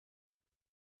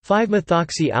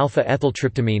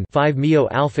5-methoxy-alpha-ethyltryptamine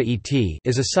 5-MeO-alpha-ET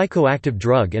is a psychoactive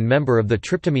drug and member of the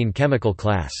tryptamine chemical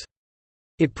class.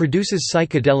 It produces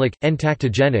psychedelic,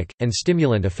 entactogenic, and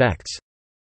stimulant effects.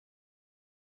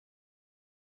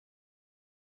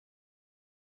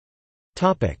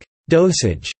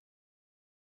 Dosage.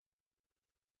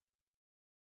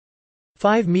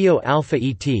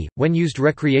 5-MeO-alpha-ET, when used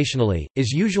recreationally,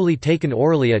 is usually taken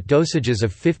orally at dosages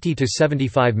of 50 to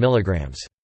 75 mg.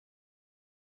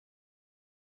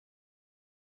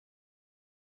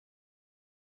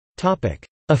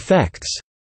 Effects.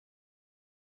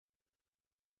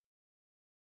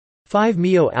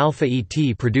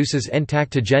 5-MeO-alpha-ET produces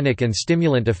entactogenic and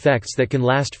stimulant effects that can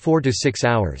last 4 to 6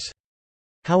 hours.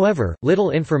 However, little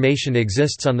information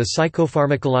exists on the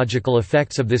psychopharmacological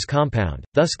effects of this compound,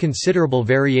 thus considerable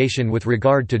variation with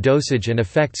regard to dosage and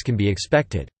effects can be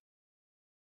expected.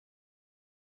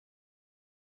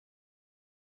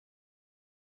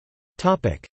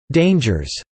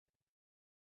 Dangers.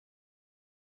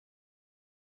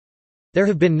 There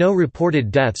have been no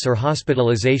reported deaths or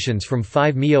hospitalizations from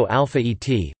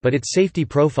 5-MeO-alpha-ET, but its safety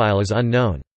profile is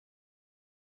unknown.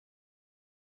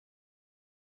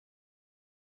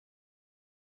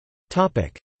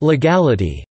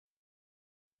 Legality.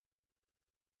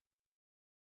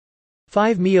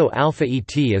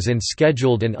 5-MeO-alpha-ET is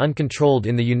unscheduled and uncontrolled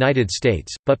in the United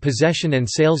States, but possession and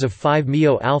sales of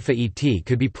 5-MeO-alpha-ET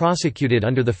could be prosecuted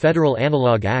under the Federal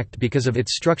Analog Act because of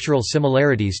its structural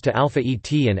similarities to alpha-ET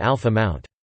and alpha-mount.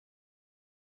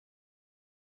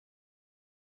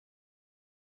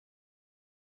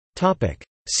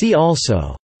 See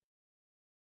also: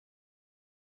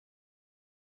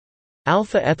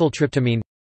 alpha-ethyltryptamine,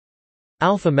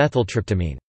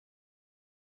 alpha-methyltryptamine.